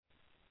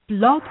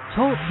Blog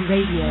Talk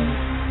Radio.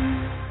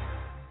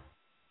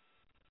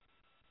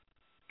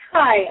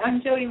 Hi,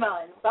 I'm Jody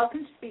Mullen.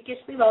 Welcome to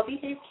Freakishly Well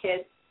Behaved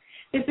Kids.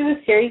 This is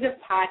a series of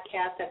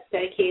podcasts that's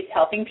dedicated to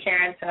helping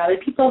parents and other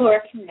people who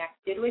are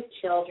connected with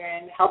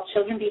children help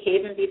children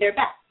behave and be their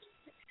best.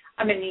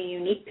 I'm in a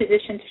unique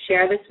position to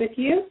share this with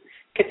you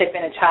because I've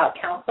been a child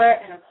counselor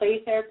and a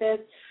play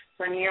therapist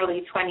for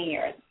nearly 20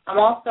 years. I'm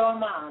also a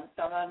mom,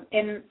 so I'm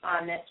in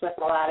on this with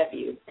a lot of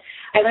you.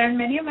 I learned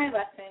many of my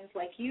lessons,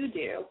 like you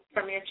do,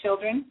 from your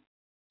children,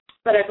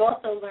 but I've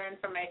also learned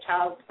from my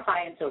child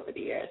clients over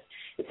the years.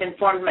 It's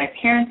informed my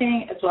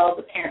parenting as well as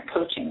the parent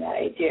coaching that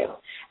I do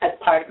as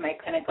part of my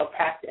clinical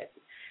practice.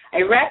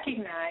 I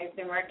recognize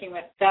in working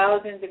with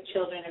thousands of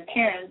children and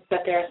parents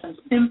that there are some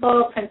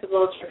simple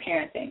principles for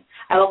parenting.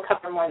 I will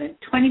cover more than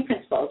 20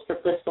 principles for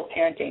blissful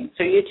parenting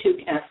so you too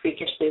can have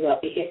freakishly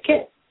well-behaved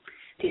kids.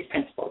 These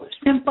principles are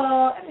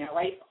simple and they're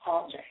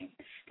life-altering.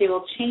 They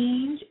will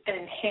change and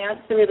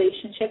enhance the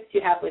relationships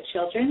you have with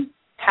children,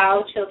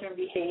 how children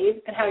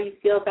behave, and how you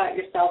feel about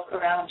yourself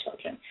around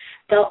children.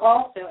 They'll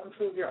also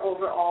improve your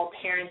overall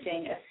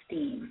parenting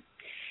esteem.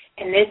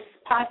 In this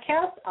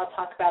podcast, I'll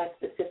talk about a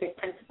specific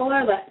principle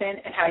or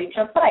lesson and how you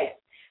can apply it.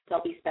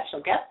 There'll be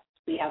special guests.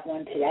 We have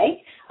one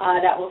today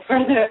that will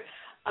further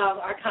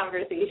our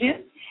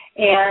conversation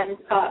and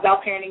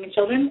about parenting and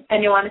children,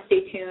 and you'll want to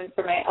stay tuned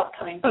for my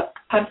upcoming book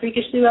on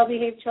freakishly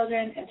well-behaved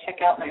children, and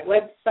check out my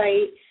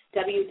website,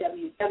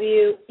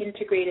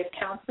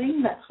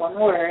 www.integrativecounseling, that's one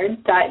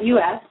word,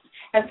 .us,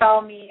 and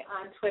follow me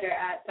on Twitter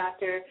at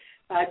Dr.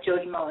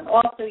 Jody Mullen.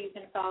 Also, you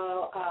can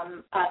follow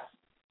us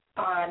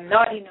on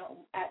Naughty No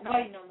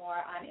More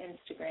on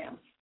Instagram.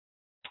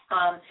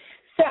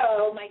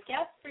 So my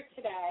guest for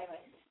today, my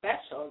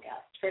special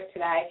guest for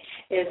today,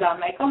 is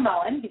Michael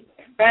Mullen. He's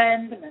my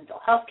friend, a mental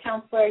health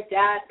counselor,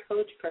 dad,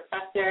 coach,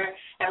 professor,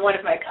 and one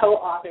of my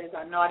co-authors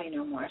on Naughty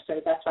No More.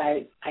 So that's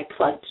why I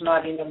plugged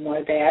Naughty No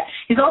More there.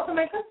 He's also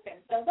my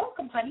husband. So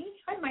welcome, honey.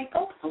 Hi,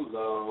 Michael.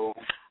 Hello.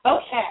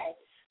 Okay.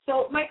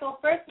 So, Michael,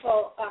 first of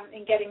all,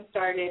 in getting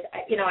started,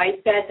 I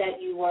said that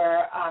you were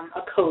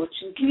a coach.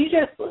 And can you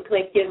just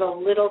give a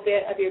little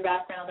bit of your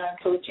background on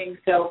coaching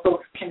so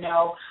folks can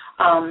know,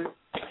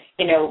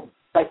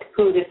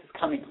 who this is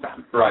coming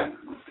from? Right.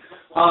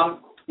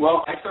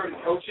 Well, I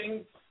started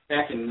coaching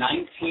back in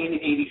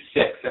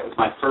 1986. That was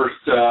my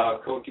first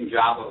coaching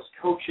job. I was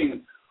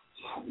coaching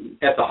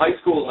at the high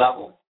school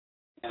level,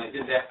 and I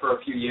did that for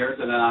a few years,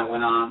 and then I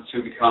went on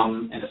to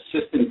become an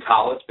assistant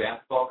college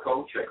basketball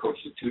coach. I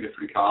coached at 2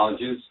 different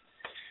colleges,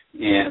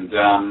 and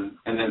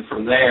then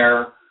from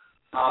there,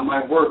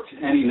 I worked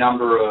any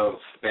number of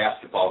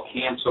basketball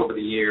camps over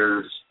the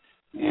years,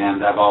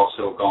 and I've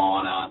also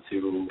gone on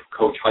to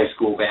coach high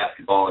school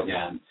basketball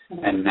again,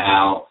 and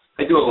now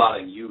I do a lot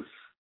of youth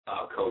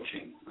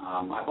coaching.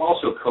 I've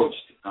also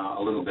coached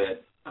a little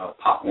bit of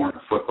Pop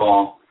Warner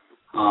football,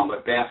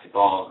 but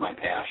basketball is my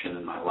passion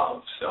and my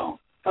love, so.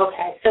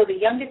 Okay, so the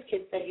youngest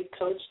kids that you've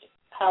coached,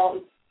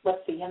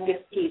 what's the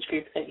youngest age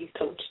group that you've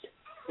coached?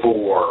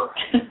 4.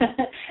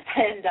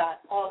 And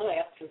all the way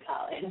up through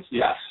college.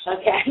 Yes.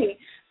 Okay,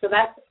 so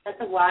that's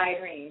a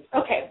wide range.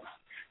 Okay,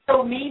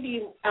 so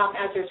maybe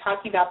as you're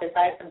talking about this,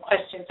 I have some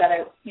questions that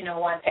I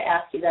wanted to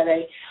ask you that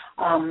I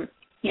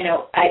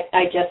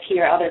just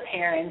hear other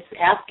parents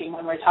asking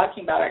when we're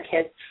talking about our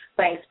kids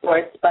playing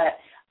sports, but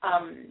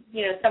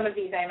some of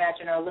these I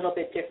imagine are a little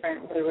bit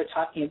different whether we're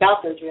talking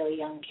about those really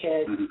young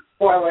kids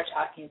or we're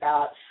talking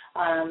about,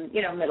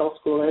 middle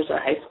schoolers or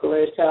high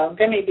schoolers. So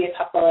there may be a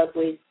couple of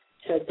ways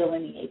to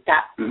delineate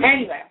that.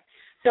 Anyway,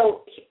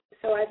 so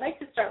I'd like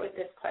to start with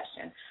this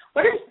question.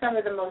 What are some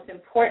of the most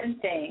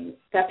important things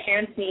that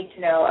parents need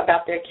to know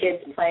about their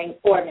kids playing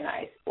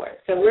organized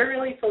sports? So we're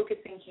really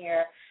focusing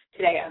here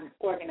today on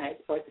organized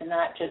sports and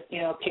not just,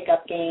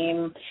 pickup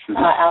game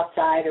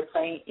outside or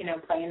playing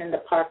in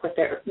the park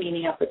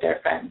meeting up with their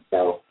friends.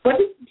 So what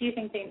do you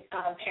think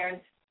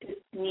parents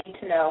need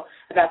to know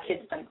about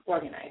kids playing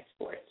organized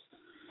sports?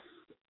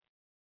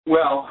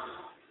 Well,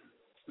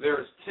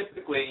 there's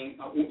typically,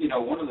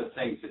 one of the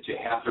things that you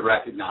have to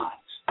recognize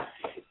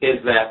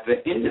is that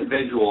the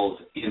individuals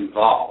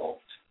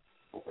involved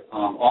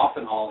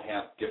often all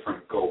have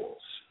different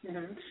goals.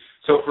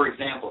 So, for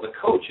example, the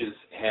coaches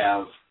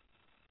have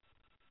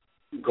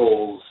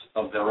goals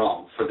of their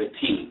own for the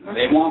team.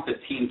 They want the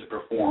team to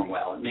perform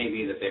well. It may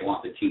be that they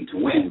want the team to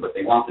win, but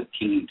they want the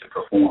team to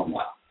perform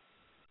well.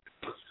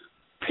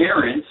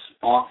 Parents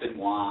often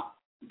want,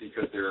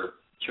 because their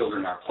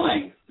children are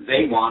playing,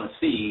 they want to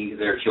see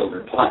their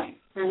children playing.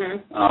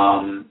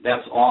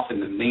 That's often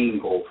the main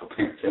goal for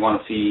parents. They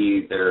want to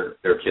see their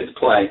kids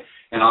play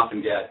and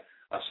often get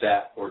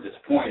upset or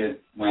disappointed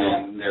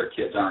when their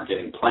kids aren't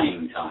getting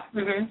playing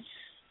time.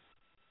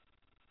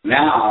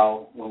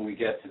 Now, when we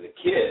get to the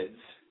kids,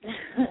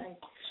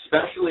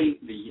 especially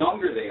the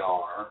younger they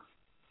are,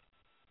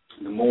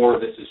 the more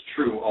this is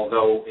true,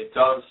 although it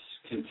does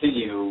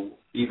continue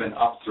even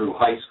up through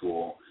high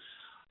school.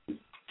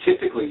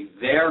 Typically,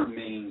 their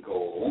main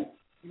goal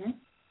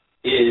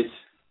is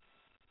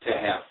to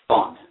have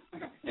fun,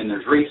 and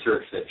there's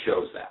research that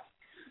shows that.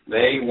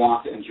 They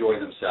want to enjoy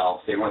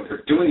themselves. They're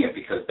doing it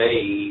because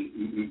they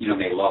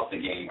love the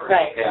game or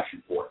have a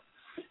passion for it.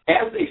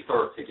 As they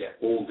start to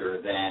get older,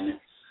 then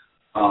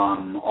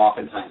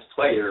oftentimes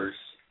players,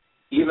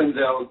 even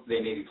though they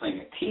may be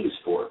playing a team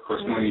sport, of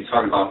course, when you're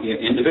talking about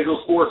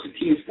individual sports and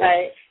team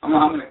sports, I'm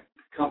going to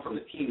come from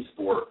the team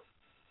sport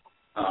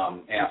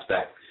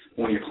aspect.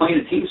 When you're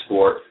playing a team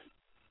sport,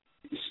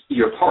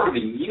 you're part of a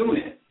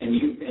unit, and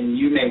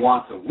you may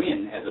want to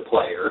win as a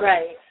player,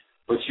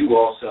 but you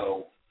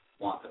also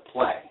want to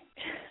play.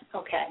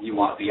 Okay. You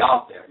want to be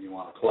out there. You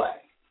want to play.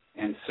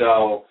 And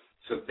so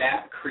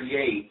that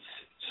creates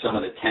some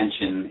of the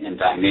tension and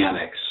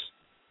dynamics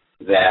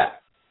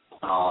that,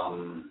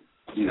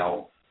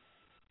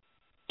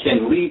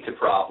 can lead to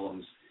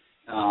problems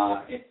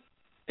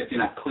if you're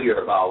not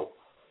clear about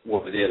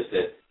what it is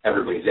that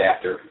everybody's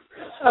after.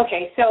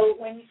 Okay, so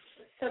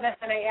then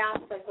when I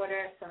ask, like, what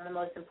are some of the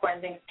most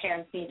important things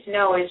parents need to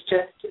know is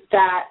just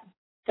that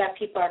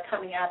people are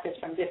coming at this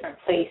from different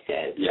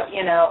places,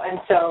 and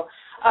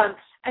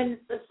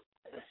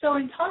so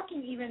in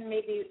talking even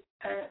maybe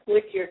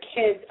with your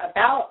kids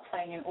about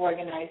playing an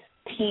organized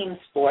team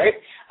sport,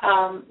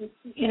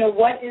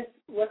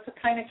 what's the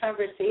kind of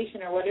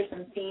conversation, or what are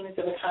some themes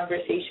of a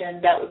conversation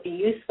that would be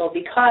useful?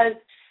 Because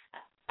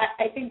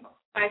I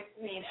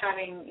mean,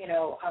 having,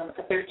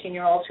 a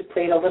 13-year-old who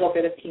played a little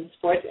bit of team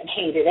sports and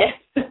hated it,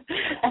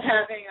 and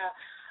having a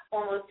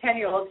almost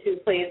 10-year-old who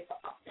plays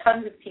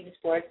tons of team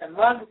sports and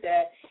loves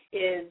it,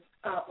 is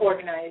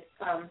organized,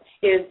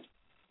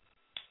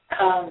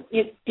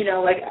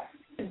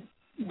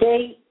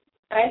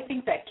 I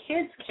think that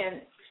kids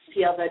can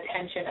feel the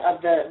tension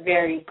of the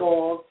varied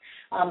goals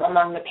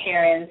among the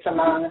parents,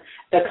 among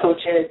the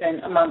coaches,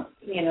 and among,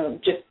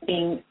 just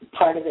being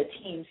part of the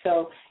team.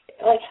 So,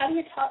 like, how do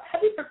you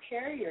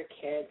prepare your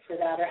kid for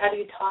that, or how do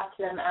you talk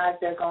to them as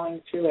they're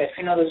going through it?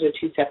 I know those are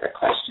two separate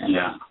questions.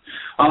 Yeah.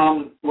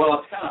 Well,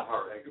 it's kind of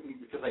hard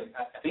because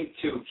I think,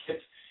 too,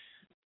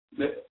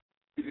 the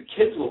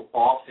kids will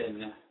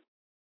often,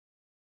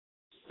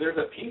 there's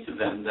a piece of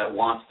them that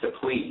wants to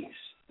please.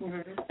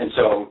 Mm-hmm. And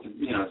so,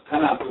 it's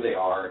kind of who they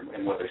are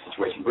and what their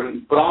situation.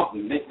 But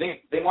often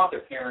they want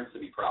their parents to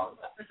be proud of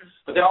them. Mm-hmm.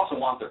 But they also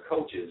want their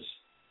coaches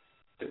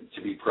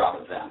to be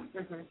proud of them.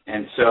 Mm-hmm.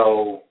 And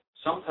so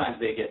sometimes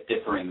they get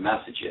differing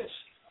messages.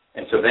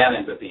 And so that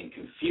ends up being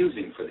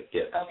confusing for the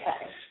kids.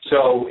 Okay.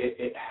 So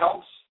it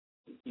helps,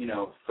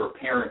 for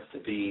parents to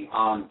be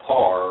on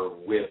par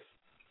with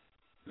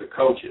the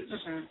coaches,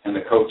 mm-hmm. and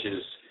the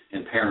coaches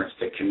and parents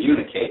to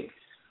communicate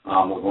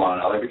with one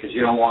another, because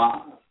you don't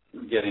want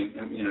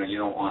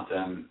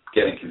them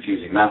getting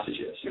confusing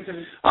messages.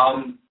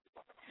 Mm-hmm.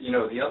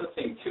 The other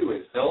thing too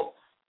is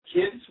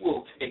kids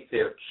will take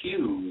their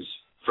cues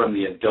from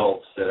the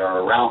adults that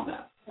are around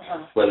them,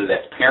 uh-huh. whether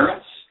that's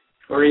parents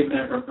or even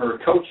or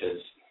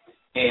coaches.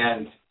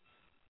 And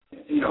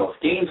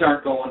if games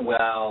aren't going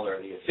well, or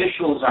the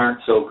officials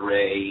aren't so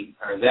great,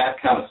 or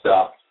that kind of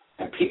stuff,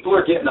 and people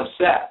are getting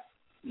upset,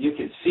 you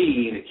can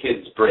see the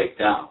kids break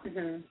down.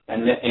 Mm-hmm.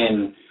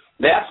 And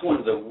that's one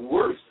of the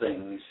worst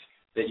things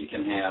that you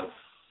can have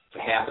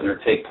happen or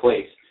take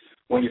place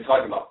when you're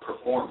talking about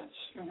performance,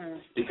 mm-hmm.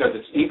 because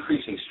it's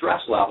increasing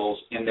stress levels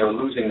and they're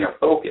losing their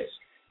focus.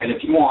 And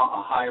if you want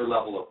a higher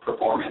level of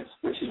performance,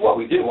 which is what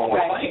we do when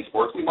we're playing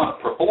sports, we want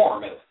to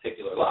perform at a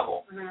particular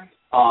level.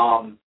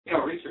 Mm-hmm.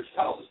 Research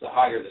tells us the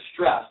higher the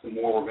stress, the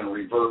more we're going to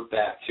revert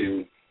back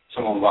to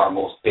some of our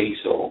most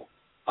basal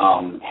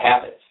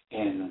habits,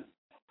 and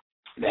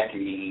that can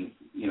be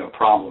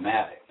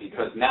problematic,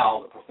 because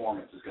now the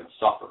performance is going to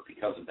suffer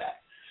because of that.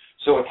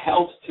 So it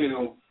helps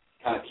to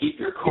kind of keep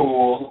your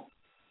cool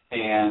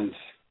and,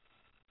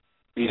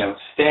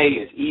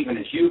 stay as even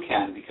as you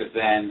can, because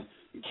then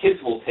kids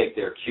will take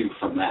their cue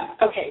from that.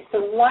 Okay, so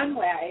one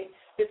way,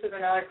 this is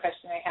another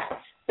question I had.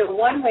 So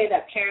one way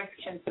that parents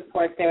can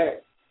support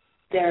their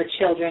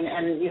children,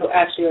 and you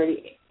actually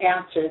already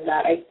answered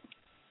that,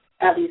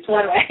 at least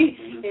one way,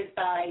 mm-hmm.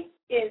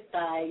 is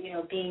by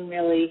being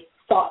really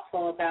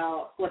thoughtful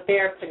about what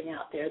they're putting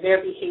out there,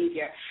 their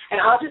behavior.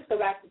 And I'll just go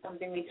back to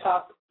something we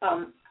talk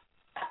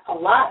a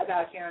lot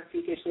about here on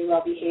Freakishly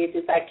Well Behaved,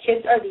 is that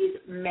kids are these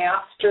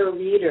master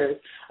readers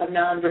of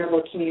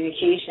nonverbal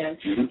communication.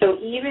 Mm-hmm. So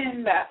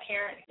even that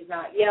parent is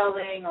not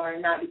yelling or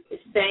not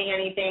saying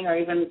anything, or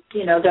even,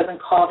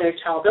 doesn't call their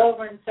child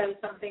over and says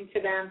something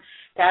to them,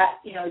 that,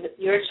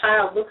 your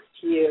child looks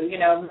to you. We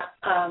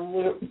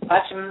were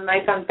watching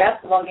my son's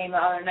basketball game the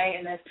other night,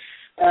 and this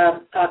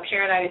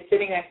parent I was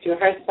sitting next to,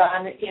 her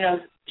son,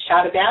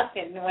 shot a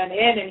basket and went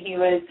in, and he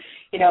was,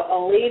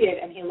 elated,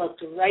 and he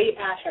looked right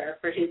at her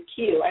for his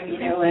cue. I mean,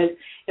 mm-hmm.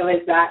 it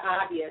was that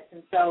obvious.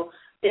 And so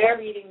they're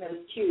reading those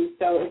cues.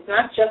 So it's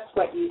not just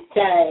what you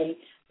say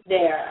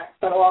there,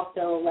 but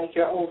also like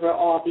your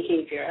overall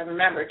behavior. And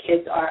remember,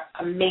 kids are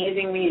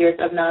amazing readers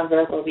of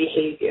nonverbal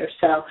behavior.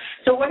 So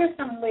what are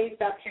some ways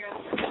that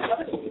parents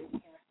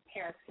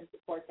can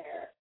support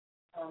their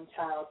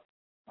child?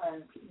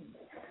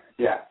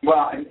 Yeah,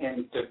 well,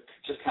 and to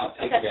just kind of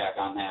take back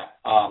on that,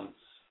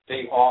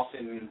 they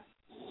often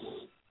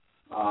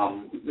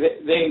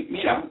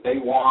they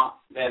want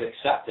that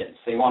acceptance.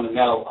 They want to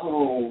know,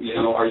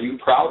 are you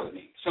proud of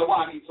me? So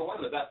one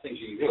of the best things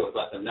you can do is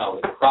let them know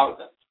that you're proud of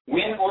them,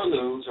 win or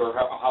lose, or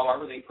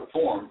however they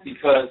perform.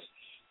 Because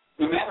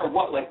no matter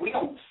what,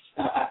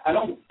 I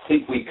don't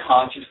think we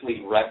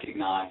consciously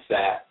recognize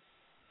that.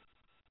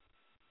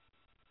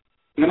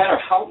 No matter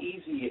how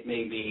easy it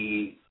may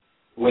be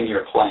when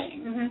you're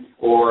playing,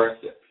 or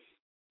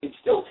it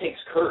still takes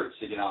courage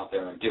to get out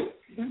there and do it.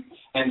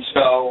 And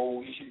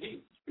so you should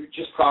be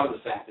just proud of the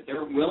fact that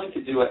they're willing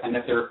to do it, and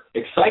that they're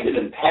excited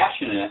and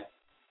passionate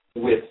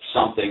with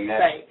something that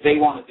they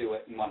want to do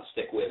it and want to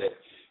stick with it,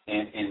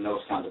 and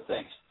those kinds of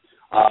things.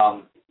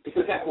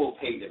 Because that will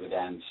pay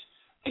dividends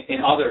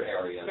in other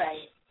areas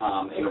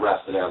in the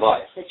rest of their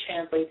life. It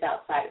translates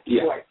outside of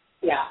sports.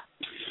 Yeah.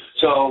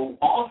 So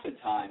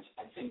oftentimes,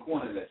 I think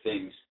one of the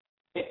things,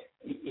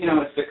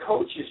 it's the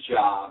coach's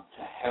job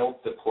to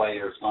help the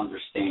players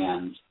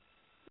understand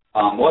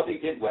what they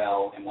did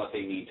well and what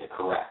they need to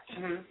correct.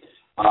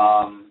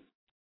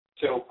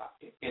 So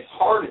it's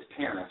hard as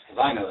parents,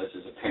 because I know this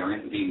as a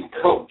parent and being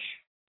a coach.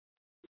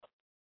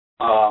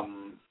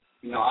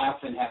 I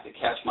often have to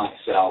catch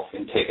myself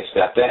and take a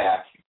step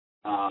back,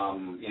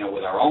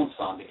 with our own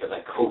son, because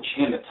I coach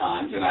him at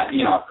times, and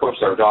I've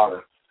coached our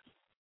daughter.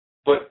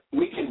 But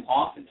we can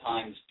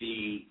oftentimes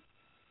be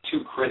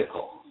too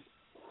critical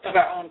of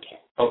our own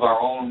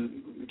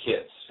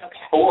kids.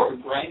 Okay.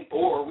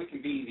 Or we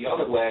can be the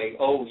other way.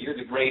 Oh, you're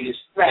the greatest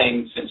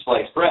thing since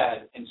sliced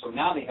bread, and so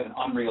now they have an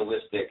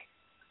unrealistic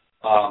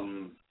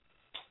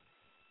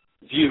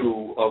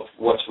view of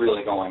what's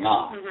really going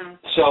on.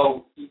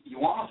 So you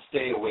want to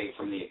stay away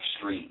from the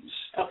extremes.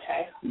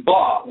 Okay.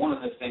 But one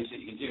of the things that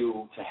you can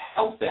do to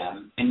help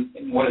them,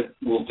 and what it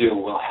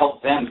will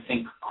help them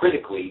think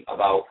critically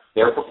about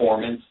their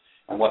performance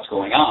and what's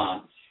going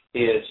on,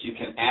 is you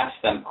can ask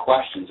them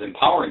questions,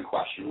 empowering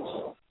questions,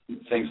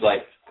 things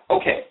like,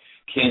 okay,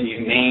 can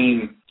you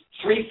name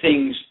 3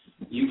 things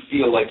you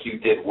feel like you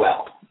did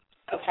well?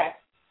 Okay.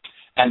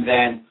 And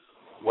then,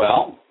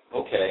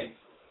 okay,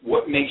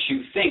 what makes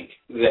you think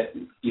that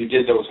you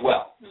did those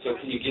well? So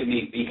can you give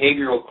me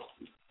behavioral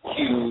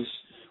cues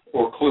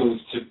or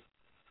clues to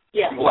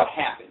what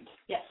happened?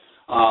 Yes.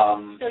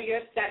 So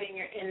you're setting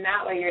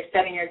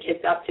your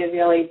kids up to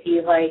really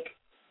be like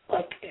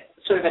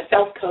sort of a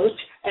self-coach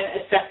and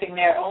assessing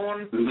their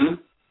own.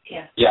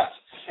 Yeah. Yes.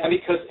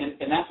 Okay.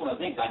 And that's one of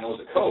the things I know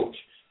as a coach,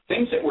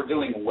 things that we're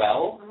doing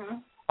well,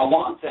 I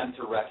want them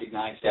to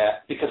recognize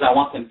that, because I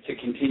want them to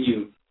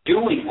continue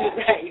doing that.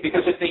 Right.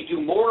 Because if they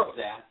do more of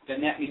that,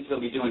 then that means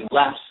they'll be doing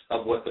less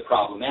of what the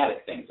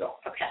problematic things are.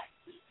 Okay.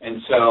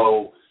 And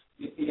so,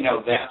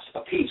 that's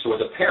a piece. So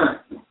as a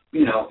parent,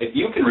 if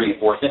you can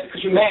reinforce it,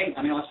 because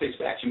let's face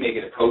facts, you may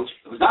get a coach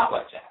who's not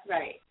like that.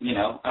 Right. And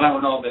I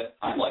don't know that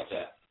I'm like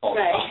that all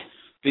the time.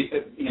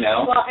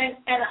 Well,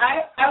 and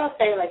I will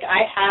say,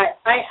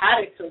 I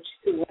had a coach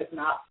who was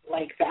not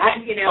like that,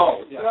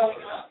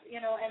 growing up,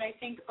 and I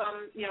think,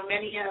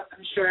 many,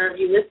 I'm sure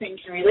you listening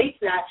can relate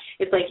to that.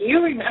 It's like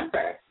you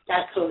remember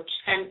that coach,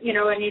 and you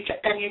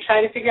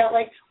try to figure out,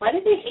 why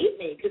did they hate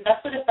me? Because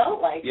that's what it felt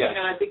like,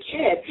 as a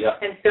kid.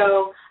 Yeah. And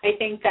so I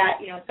think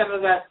that, some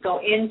of us go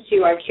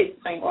into our kids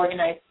playing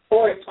organized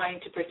sports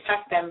wanting to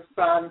protect them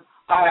from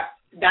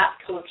that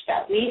coach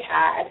that we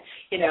had,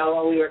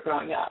 when we were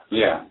growing up.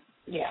 Yeah.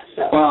 Yeah.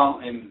 So. Well,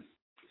 and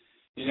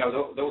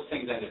those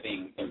things end up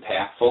being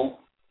impactful,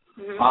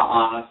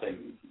 honestly,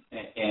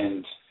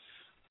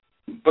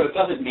 but it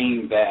doesn't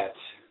mean that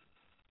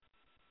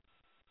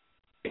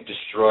it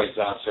destroys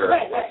us or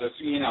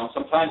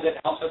sometimes it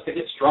helps us to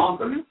get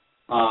stronger.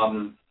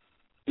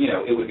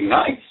 It would be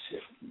nice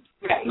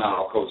if not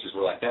all coaches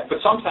were like that, but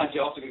sometimes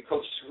you also get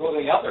coaches who go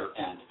to the other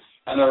end,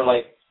 and they're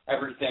like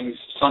everything's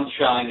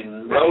sunshine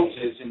and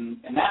roses, and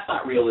that's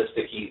not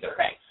realistic either.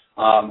 Right.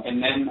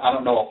 And then I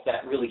don't know if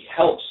that really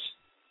helps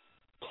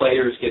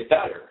players get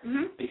better,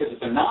 because if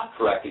they're not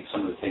correcting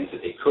some of the things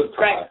that they could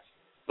correct,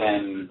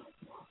 then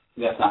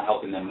that's not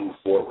helping them move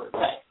forward,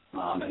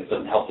 and it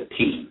doesn't help the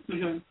team.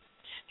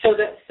 So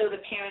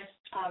the parents,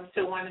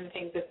 so one of the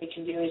things that they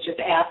can do is just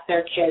ask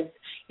their kids,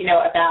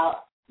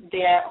 about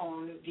their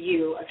own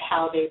view of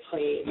how they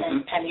played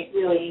and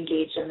really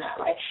engage in that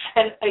way.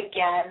 And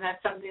again,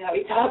 that's something that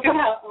we talk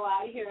about a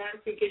lot here on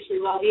Freakishly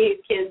Well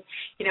Behaved Kids.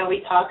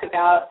 We talk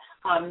about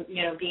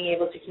being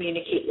able to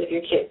communicate with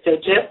your kids. So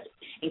just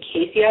in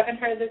case you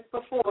haven't heard this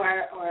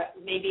before, or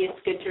maybe it's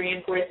good to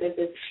reinforce this,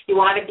 is you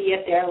want to be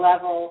at their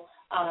level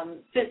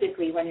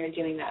physically when you're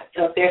doing that.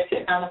 So if they're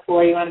sitting on the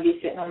floor, you want to be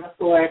sitting on the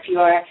floor. If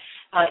you're,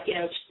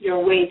 you're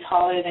way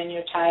taller than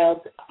your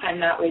child, I'm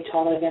not way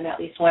taller than at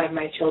least one of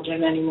my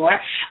children anymore,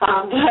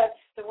 but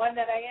the one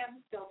that I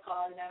am still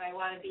taller than, I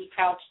want to be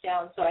crouched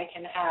down so I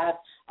can have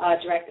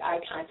direct eye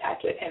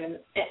contact with him, and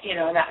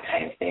that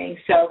kind of thing.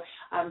 So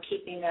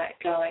keeping that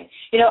going.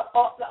 The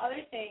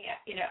other thing,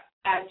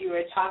 as you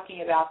were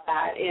talking about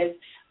that is,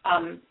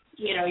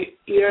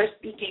 you're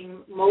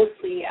speaking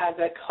mostly as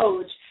a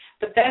coach,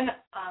 but then,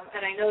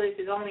 and I know this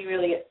is only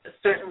really a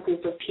certain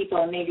group of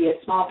people and maybe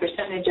a small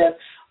percentage of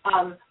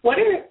What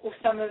are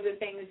some of the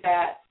things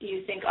that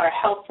you think are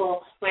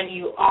helpful when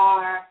you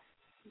are,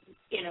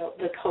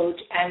 the coach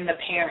and the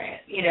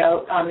parent,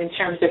 in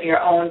terms of your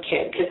own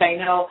kid? Because I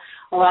know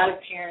a lot of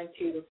parents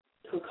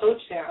who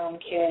coach their own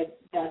kid,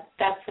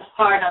 that's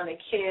hard on the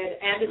kid,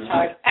 and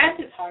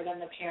it's hard on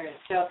the parent.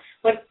 So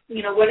what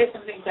are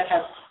some things that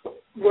have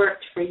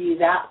worked for you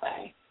that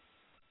way?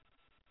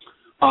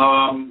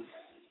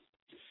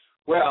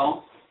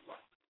 Well,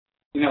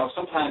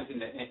 sometimes in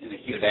the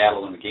heat of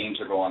battle when the games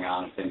are going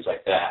on and things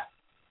like that,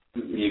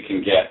 you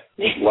can get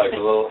like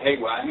a little, hey,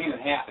 well, I mean,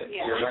 it happens.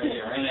 Yeah. You're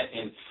in it,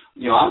 and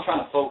I'm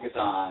trying to focus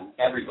on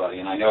everybody,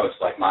 and I know it's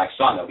like my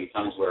son. There'll be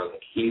times where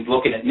he's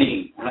looking at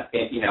me, and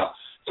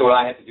so what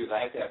I have to do is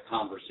I have to have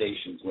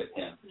conversations with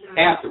him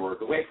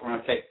afterward, away from him,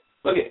 and say,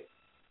 look it,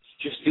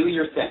 just do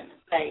your thing.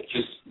 Right.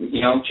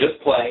 Just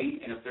play,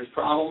 and if there's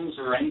problems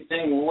or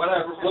anything or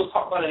whatever, we'll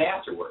talk about it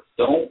afterwards.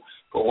 Don't.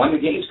 But when the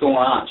game's going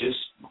on, just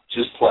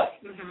play.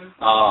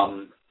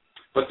 Mm-hmm.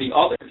 But the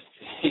other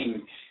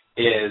thing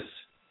is,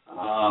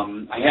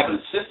 I have an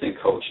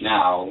assistant coach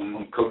now.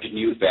 I'm coaching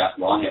youth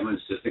basketball. I have an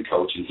assistant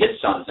coach, and his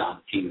son's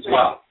on the team as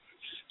well.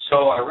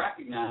 So I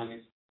recognize,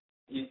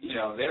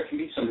 there can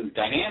be some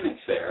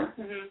dynamics there.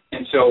 Mm-hmm.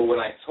 And so what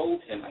I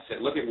told him, I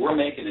said, look, we're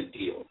making a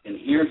deal, and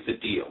here's the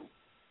deal.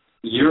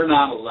 You're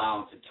not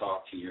allowed to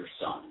talk to your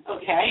son.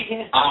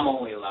 Okay. I'm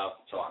only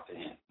allowed to talk to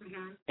him.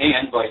 Mm-hmm.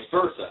 And vice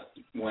versa.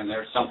 When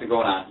there's something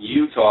going on,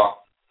 you talk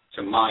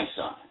to my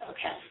son.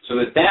 Okay. So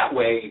that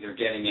way they're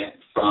getting it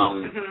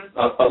from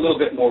a little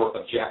bit more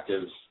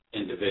objective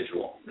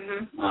individual,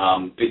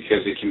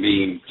 because it can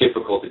be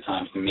difficult at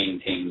times to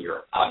maintain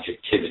your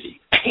objectivity.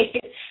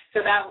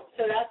 So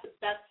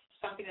that's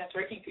something that's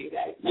working for you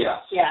guys. Yes.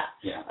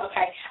 Yeah.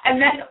 Okay.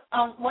 And then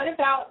what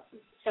about?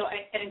 So,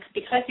 and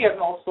because you have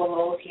multiple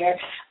roles here,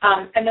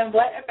 and then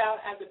what about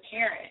as a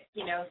parent?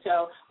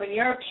 So when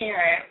you're a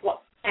parent,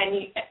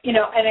 and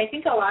I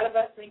think a lot of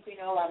us think we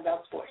know a lot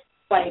about sports.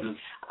 Like,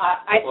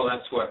 well,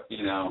 that's what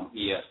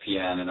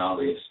ESPN and all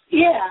these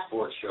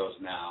sports shows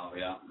now.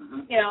 Yeah.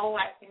 Mm-hmm.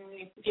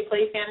 If you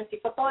play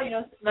fantasy football,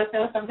 must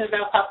know something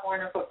about Pop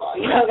Warner football.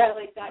 That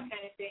like that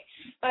kind of thing.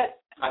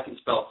 But I can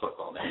spell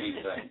football. That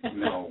means I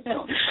know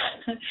something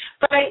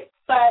about it.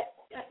 But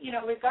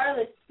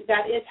regardless,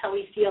 that is how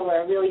we feel.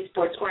 We're a really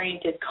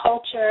sports-oriented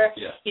culture.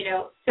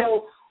 Yeah.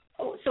 So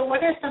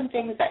what are some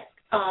things that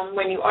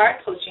when you are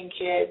coaching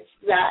kids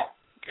that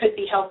could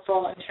be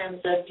helpful in terms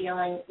of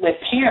dealing with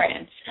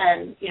parents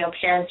and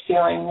parents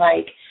feeling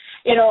like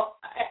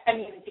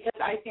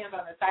because I stand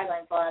on the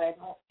sidelines a lot. I've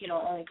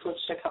only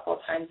coached a couple of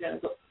times a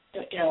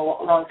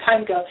long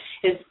time ago,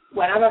 is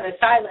when I'm on the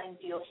sidelines,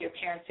 you'll hear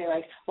parents say,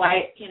 like,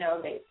 why,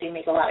 they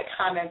make a lot of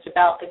comments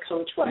about the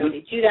coach. Why would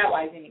he do that?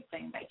 Why isn't he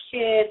playing my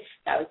kid?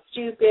 That was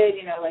stupid.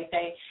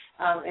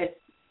 It's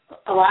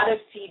a lot of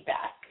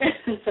feedback,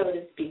 so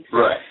to speak.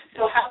 Right.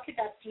 So how could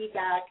that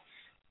feedback,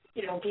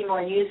 be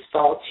more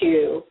useful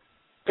to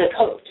the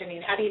coach? I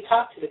mean, how do you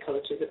talk to the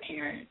coach as a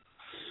parent?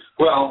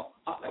 Well,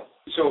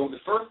 so the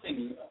first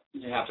thing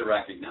you have to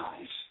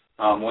recognize,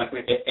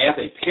 as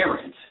a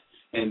parent,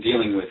 and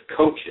dealing with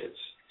coaches,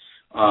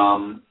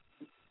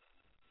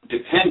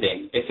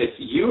 depending, if it's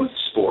youth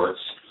sports,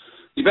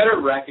 you better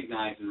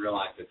recognize and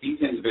realize that these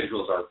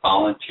individuals are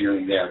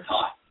volunteering their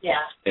time. Yeah.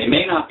 They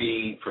may not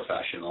be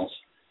professionals,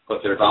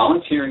 but they're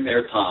volunteering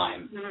their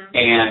time,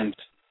 and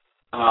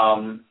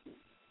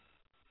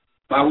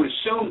I would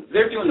assume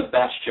they're doing the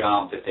best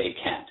job that they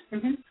can.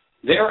 Mm-hmm.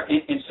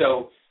 And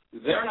so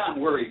they're not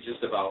worried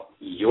just about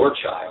your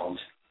child.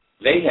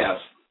 They have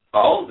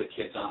all of the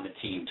kids on the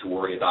team to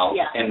worry about,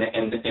 and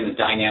the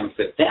dynamics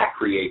that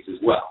creates as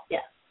well.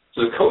 Yeah.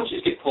 So the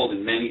coaches get pulled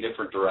in many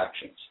different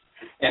directions,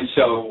 and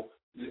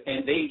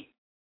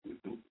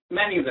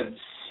many of them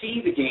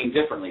see the game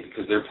differently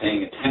because they're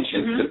paying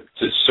attention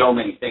to so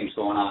many things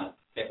going on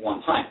at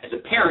one time. As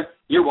a parent,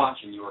 you're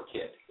watching your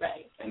kid,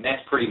 right? And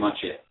that's pretty much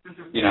it.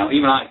 Mm-hmm.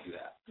 Even I do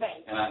that.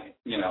 Right. And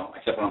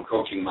except when I'm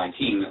coaching my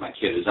team that my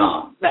kid is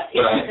on. Right.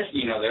 But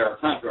there are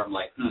times where I'm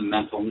like,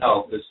 mental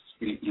note, this,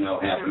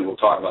 happened. We'll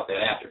talk about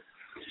that after.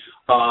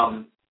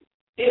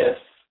 If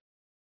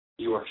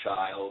your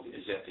child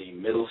is at the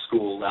middle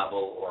school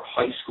level or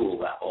high school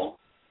level,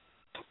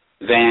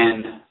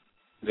 then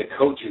the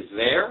coach is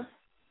there.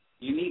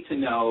 You need to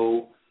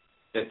know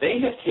that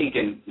they've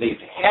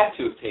had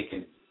to have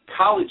taken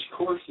college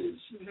courses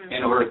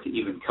in order to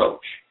even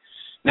coach.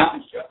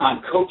 Not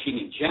on coaching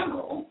in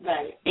general,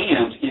 right,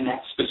 and in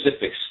that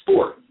specific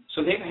sport.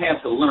 So they've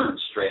had to learn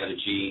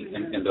strategy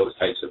and those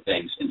types of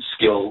things and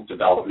skill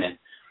development.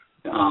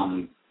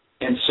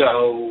 And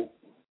so,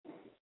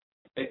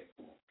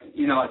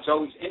 it's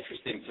always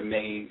interesting to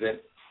me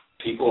that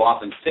people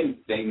often think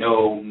they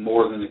know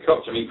more than the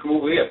coach. I mean,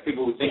 we have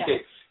people who think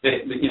that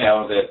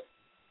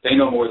they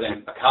know more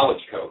than a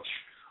college coach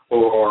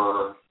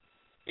or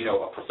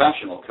a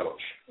professional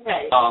coach.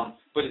 Right.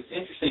 But it's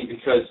interesting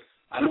because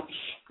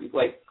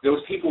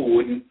those people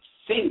wouldn't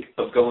think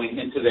of going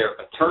into their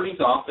attorney's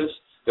office,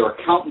 their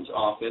accountant's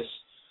office,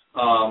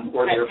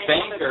 or their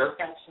banker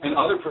and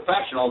other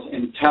professionals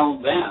and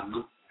tell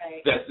them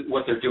that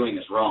they're doing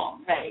is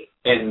wrong. Right.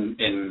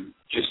 And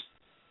just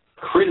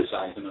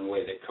criticize them in a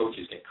way that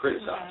coaches get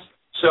criticized.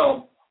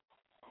 So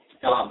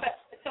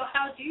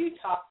how do you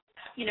talk,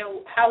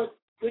 how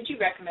would you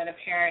recommend a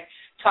parent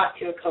talk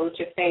to a coach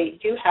if they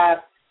do have,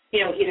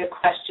 either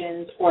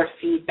questions or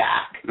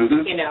feedback,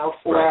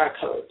 for our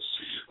coach?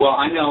 Well,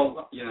 I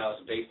know,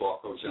 as a baseball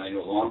coach, and I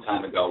know a long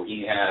time ago,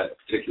 he had a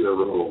particular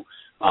rule.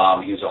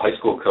 He was a high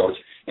school coach,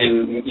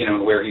 and,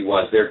 where he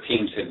was, their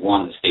teams had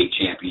won the state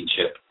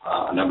championship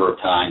a number of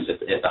times at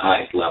the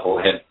highest level,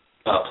 had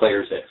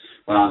players that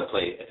went on to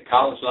play at the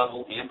college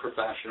level and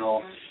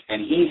professional,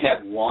 and he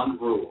had one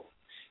rule.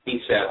 He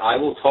said, I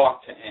will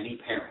talk to any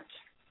parent.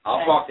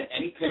 I'll talk to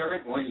any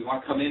parent. When you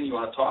want to come in, you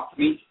want to talk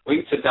to me, we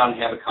can sit down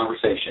and have a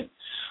conversation.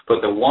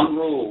 But the one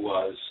rule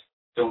was,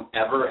 don't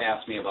ever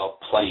ask me about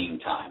playing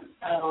time.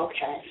 Oh,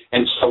 okay.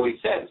 And so he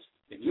says,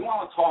 if you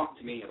want to talk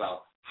to me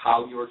about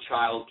how your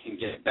child can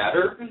get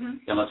better,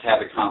 then let's have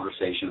a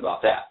conversation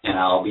about that. And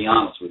I'll be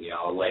honest with you,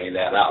 I'll lay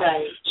that out.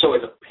 Right. So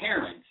as a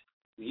parent,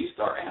 when you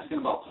start asking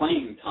about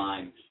playing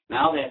time,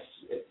 now it's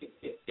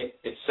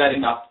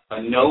setting up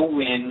a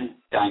no-win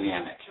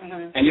dynamic.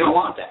 And you don't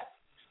want that.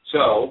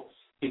 So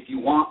if you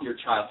want your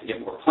child to get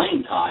more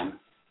playing time,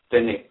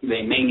 then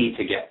they may need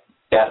to get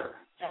better.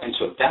 And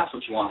so that's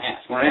what you want to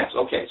ask. You want to ask,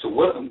 okay, so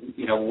what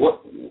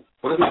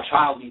does my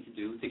child need to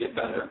do to get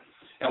better?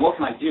 And what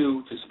can I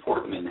do to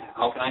support them in that?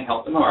 How can I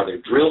help them? Are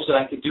there drills that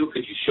I could do?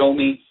 Could you show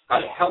me how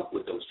to help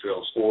with those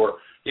drills? Or,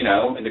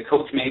 and the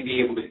coach may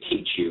be able to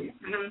teach you,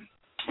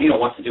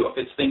 what to do. If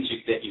it's things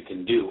that you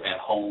can do at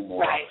home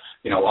or,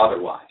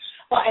 otherwise.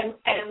 Well,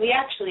 and we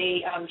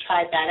actually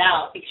tried that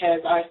out because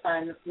our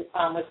son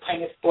was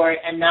playing a sport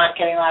and not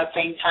getting a lot of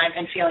playing time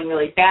and feeling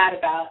really bad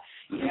about,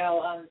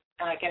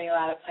 not getting a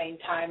lot of playing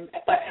time,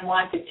 and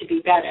wanted to be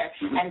better.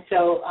 And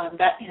so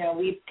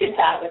we did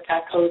that with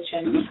that coach,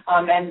 and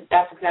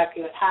that's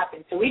exactly what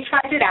happened. So we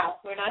tried it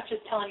out. We're not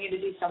just telling you to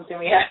do something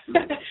we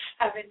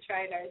haven't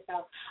tried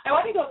ourselves. I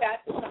want to go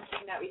back to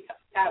something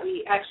that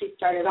we actually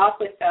started off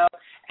with, though,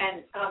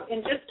 and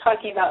in just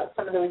talking about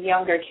some of those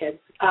younger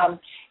kids.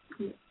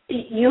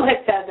 You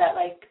had said that,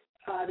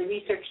 the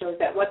research shows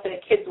that what the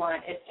kids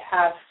want is to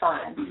have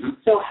fun.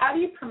 So how do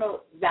you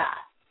promote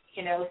that?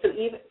 So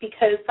even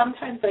because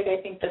sometimes,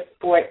 I think the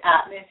sport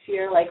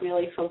atmosphere,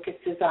 really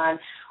focuses on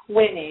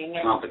winning.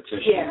 And,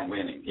 competition and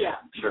winning. Yeah,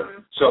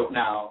 sure. So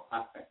now,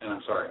 and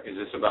I'm sorry, is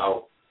this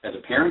about as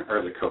a parent or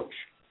as a coach?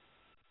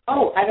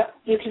 Oh,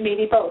 you can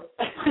maybe both.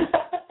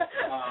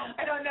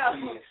 I don't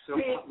know. So,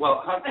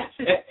 well,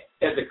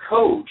 as a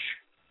coach,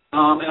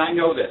 and I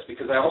know this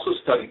because I also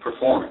study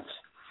performance.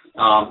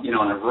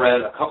 And I've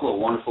read a couple of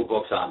wonderful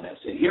books on this.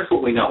 And here's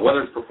what we know,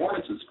 whether it's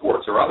performance in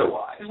sports or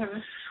otherwise.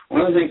 One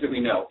of the things that we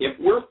know, if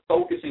we're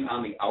focusing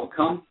on the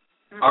outcome,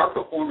 our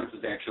performance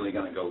is actually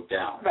going to go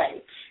down.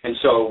 Right. And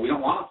so we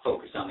don't want to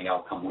focus on the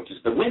outcome, which is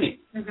the winning,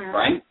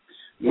 right?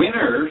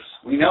 Winners,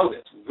 we know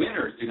this,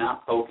 winners do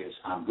not focus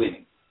on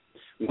winning.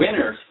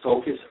 Winners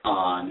focus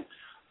on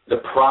the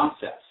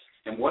process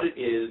and what it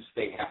is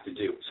they have to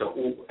do. So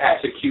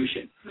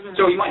execution.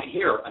 So you might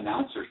hear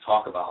announcers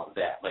talk about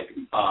that,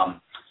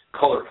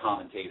 color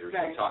commentators.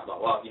 They talk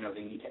about,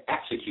 they need to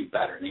execute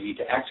better. They need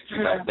to execute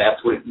better. That's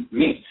what it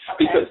means.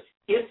 Okay. Because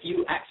if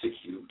you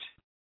execute,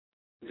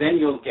 then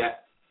you'll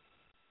get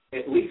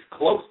at least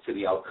close to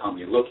the outcome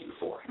you're looking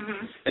for.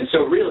 And so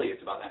really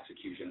it's about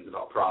execution. It's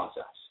about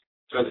process.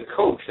 So as a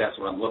coach, that's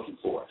what I'm looking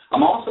for.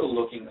 I'm also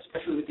looking,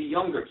 especially with the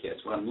younger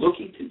kids, what I'm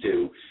looking to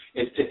do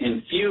is to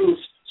infuse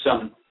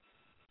some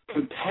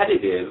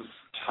competitive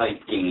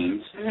type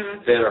games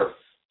that are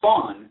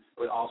fun,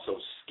 but also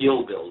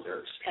skill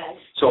builders. Okay.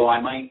 So I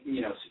might,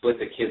 split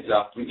the kids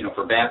up,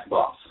 for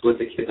basketball, split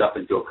the kids up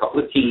into a couple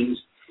of teams,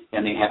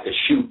 and they have to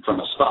shoot from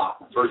a spot.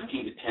 The first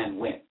team to 10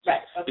 wins.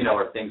 Right. Okay.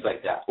 Or things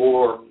like that.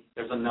 Or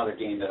there's another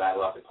game that I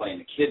love to play,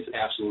 and the kids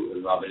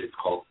absolutely love it. It's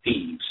called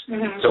Thieves.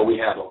 So we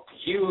have a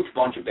huge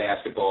bunch of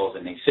basketballs,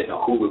 and they sit in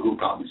a hula hoop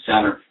out in the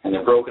center, and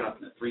they're broken up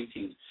into 3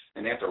 teams,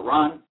 and they have to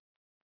run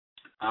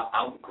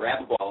out and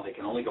grab a ball. They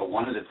can only go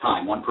one at a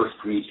time, one person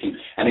from each team,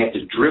 and they have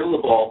to dribble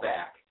the ball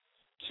back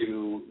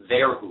to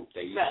their hoop.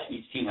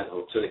 Each team has a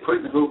hoop. So they put it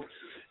in the hoop,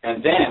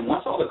 and then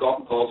once all the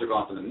balls are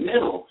gone from the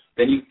middle,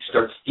 then you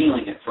start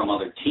stealing it from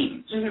other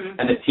teams.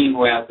 And the team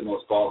who has the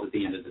most balls at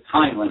the end of the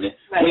time limit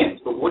wins.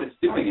 But what it's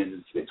doing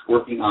is it's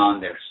working on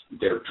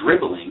their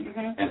dribbling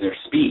and their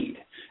speed.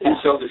 And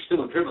so they're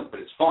still dribbling, but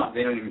it's fun.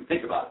 They don't even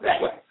think about it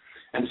that way.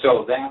 And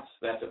so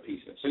that's a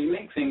piece of it. So you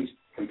make things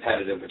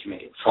competitive, but you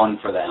make it fun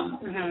for them.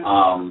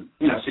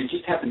 So you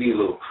just have to be a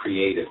little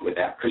creative with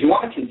that. Because you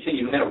want to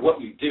continue, no matter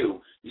what you do,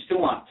 you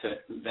still want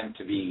them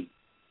to be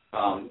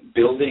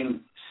building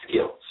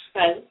skills,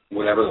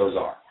 whatever those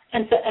are.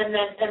 And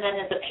then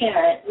as a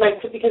parent,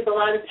 because a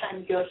lot of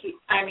times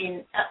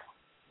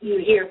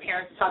you hear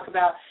parents talk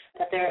about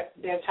that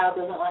their child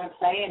doesn't want to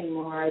play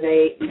anymore.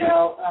 They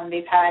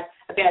they've had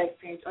a bad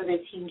experience, or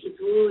their team keeps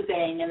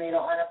losing and they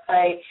don't want to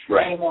play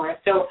anymore.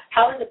 So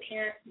how does a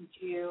parent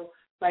do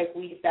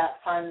weave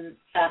that fun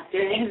factor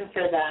in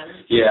for them?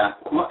 Yeah,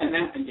 well, and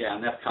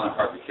that's kind of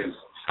hard because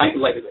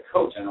like as a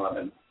coach, I know I've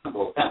been on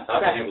both ends.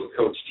 I've been able to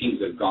coach teams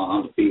that have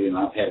gone undefeated, and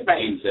I've had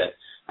teams that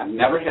I've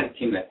never had a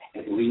team that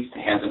at least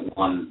hasn't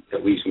won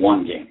at least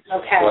one game.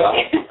 Okay. But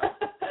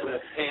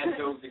I've had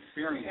those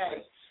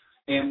experiences.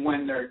 And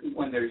when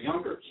they're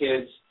younger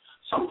kids,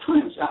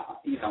 sometimes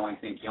I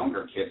think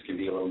younger kids can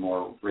be a little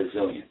more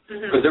resilient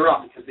because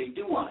because they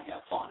do want to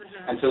have fun,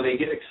 and so they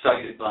get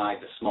excited by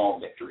the small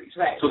victories.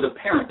 Right. So the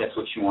parent, that's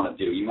what you want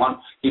to do. You want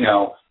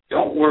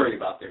don't worry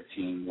about their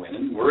team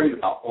winning. Worry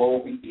about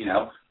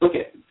look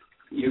at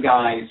you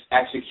guys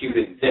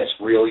executed this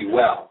really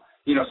well.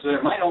 So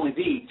there might only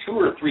be 2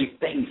 or 3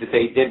 things that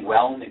they did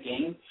well in the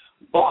game,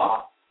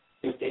 but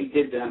if they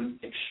did them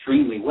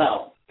extremely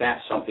well,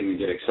 that's something to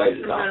get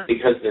excited about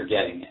because they're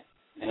getting it.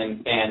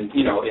 And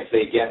if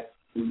they get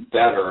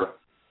better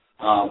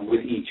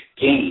with each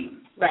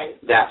game,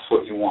 that's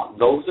what you want.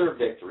 Those are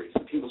victories.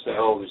 And people say,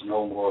 oh, there's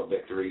no more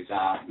victories.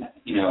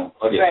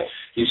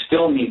 You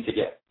still need to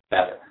get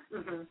better.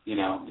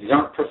 These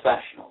aren't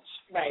professionals.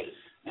 Right.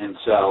 And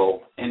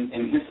so, and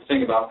here's the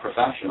thing about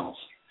professionals.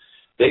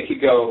 They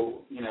could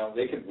go,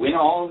 they could win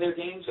all of their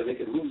games or they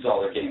could lose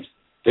all their games.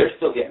 They're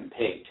still getting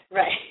paid.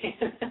 Right.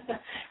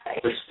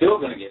 They're still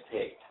going to get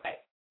paid. Right.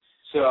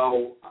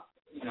 So,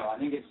 I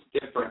think it's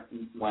different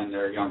when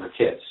they're younger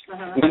kids.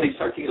 When they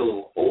start to get a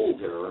little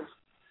older,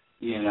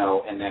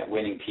 and that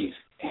winning piece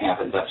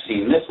happens. I've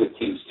seen this with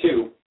teams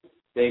too.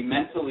 They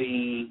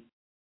mentally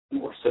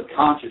or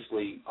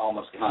subconsciously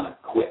almost kind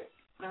of quit.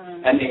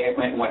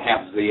 And what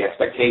happens to the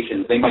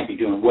expectations, they might be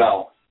doing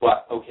well,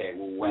 but okay,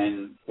 well,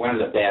 when are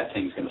the bad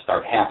things going to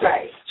start happening?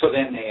 Right. So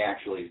then they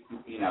actually,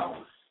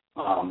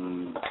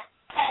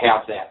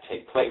 have that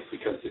take place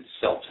because it's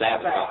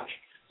self-sabotage. Right.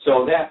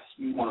 So that's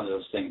one of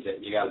those things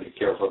that you got to be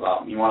careful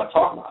about and you want to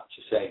talk about.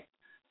 Just say,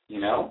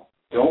 don't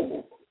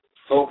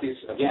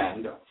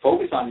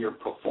focus on your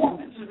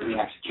performance and the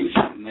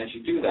execution. And as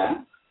you do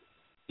that,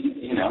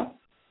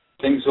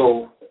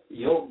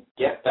 you'll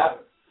get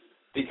better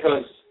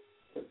because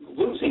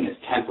losing is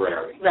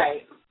temporary.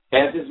 Right.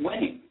 As is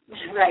winning.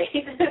 Right.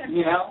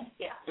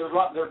 Yeah.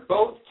 They're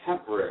both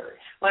temporary.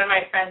 One of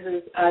my friends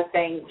was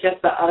saying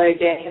just the other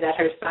day that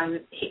her son,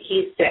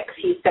 he's 6,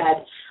 he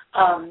said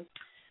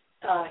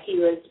he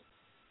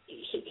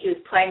was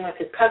playing with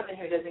his cousin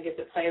who doesn't get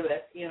to play with,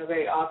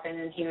 very often,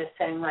 and he was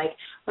saying, like,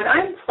 when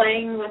I'm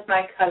playing with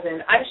my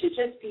cousin, I should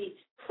just be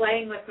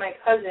playing with my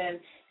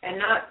cousin and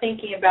not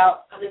thinking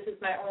about, oh, this is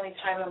my only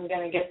time I'm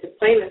going to get to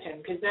play with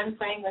him, because then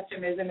playing with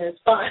him isn't as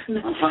fun.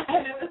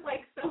 And it was,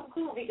 like, so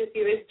cool because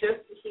he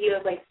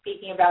was like,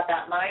 speaking about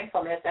that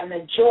mindfulness and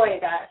the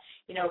joy that,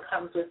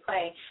 comes with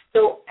playing.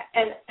 So,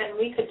 and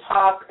we could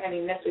talk,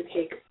 this would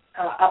take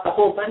up a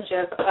whole bunch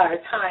of our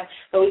time,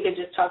 but we could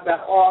just talk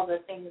about all the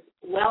things,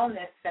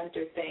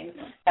 wellness-centered things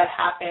that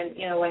happen,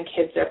 when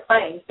kids are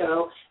playing.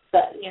 So,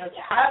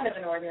 to have them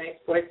in organized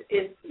sports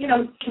is,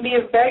 can be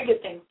a very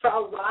good thing for a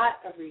lot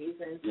of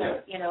reasons.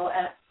 Yeah.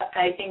 And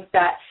I think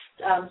that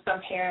some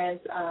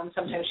parents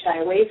sometimes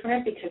shy away from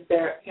it because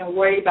they're,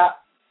 worried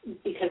about,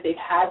 because they've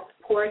had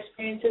poor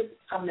experiences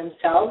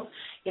themselves,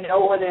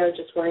 or they're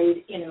just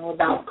worried,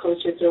 about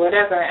coaches or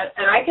whatever.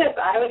 And I guess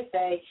I would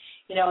say,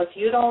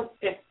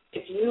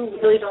 if you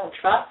really don't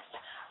trust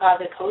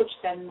the coach,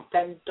 then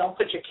don't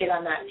put your kid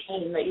on that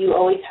team. But you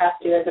always have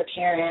to, as a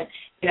parent,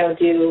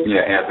 advocate.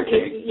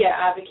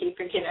 Advocate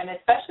for your kid, and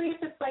especially if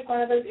it's like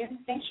one of those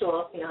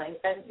instinctual feelings.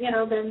 Then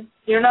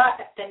you're not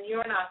going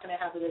to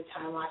have a good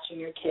time watching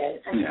your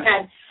kid, and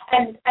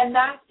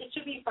that it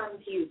should be fun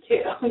to you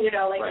too.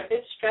 If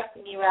it's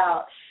stressing you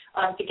out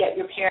to get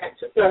your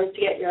parents or to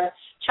get your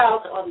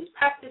child to all these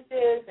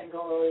practices and go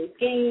to all these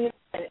games.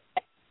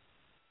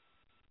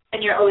 And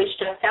you're always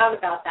stressed out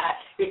about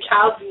that. Your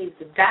child needs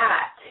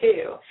that,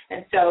 too.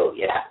 And so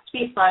it has to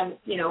be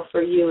fun,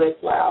 for you as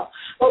well.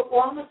 Well,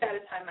 we're almost out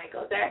of time,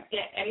 Michael. Is there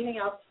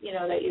anything else,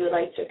 that you would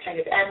like to kind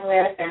of end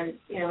with and,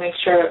 make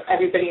sure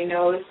everybody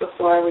knows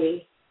before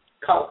we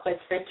call it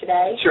quits for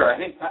today? Sure. I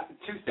think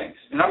 2 things.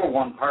 Number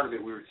one, part of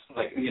it, we were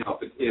like,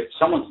 if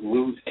someone's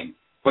losing,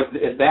 but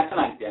that's an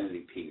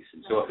identity piece.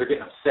 And so if they're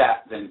getting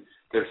upset, then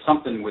there's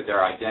something with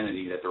their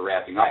identity that they're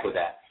wrapping up with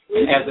that.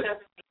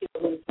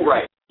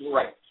 Right.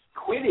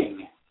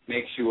 Quitting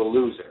makes you a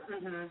loser,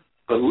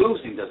 but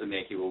losing doesn't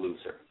make you a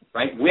loser,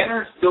 right?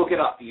 Winners still get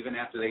up even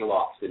after they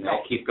lost, and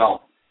they'll keep going.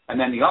 And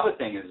then the other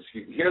thing is,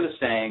 you hear the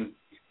saying,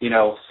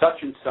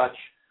 such and such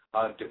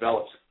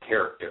develops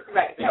character.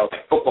 Right.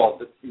 Like football,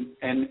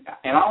 and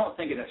I don't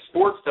think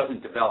sports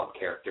doesn't develop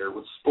character.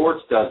 What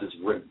sports does is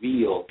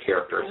reveal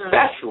character,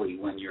 especially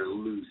when you're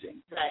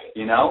losing. Right.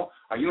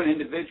 Are you an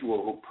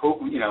individual who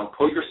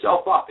pull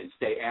yourself up and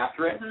stay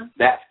after it?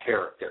 That's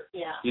character.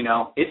 Yeah.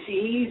 It's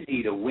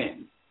easy to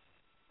win,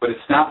 but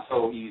it's not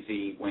so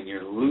easy when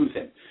you're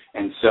losing.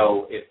 And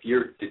so if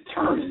you're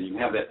determined, you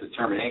have that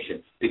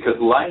determination, because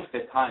life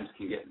at times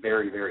can get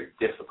very, very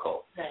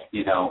difficult. Right.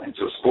 And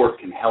so sport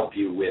can help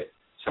you with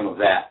some of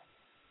that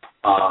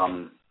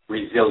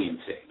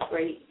resiliency.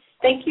 Great.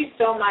 Thank you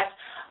so much.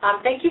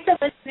 Thank you for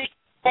listening.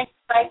 Thanks,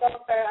 Michael,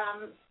 for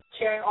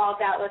sharing all of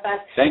that with us.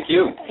 Thank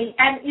you.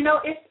 And, you know,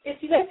 if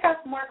you guys have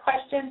more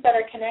questions that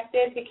are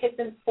connected to kids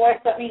in sports,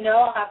 let me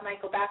know. I'll have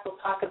Michael back.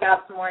 We'll talk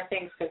about some more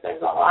things because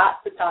there's a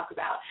lot to talk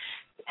about.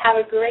 Have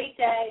a great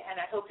day, and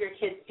I hope your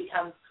kids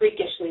become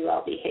freakishly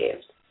well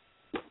behaved.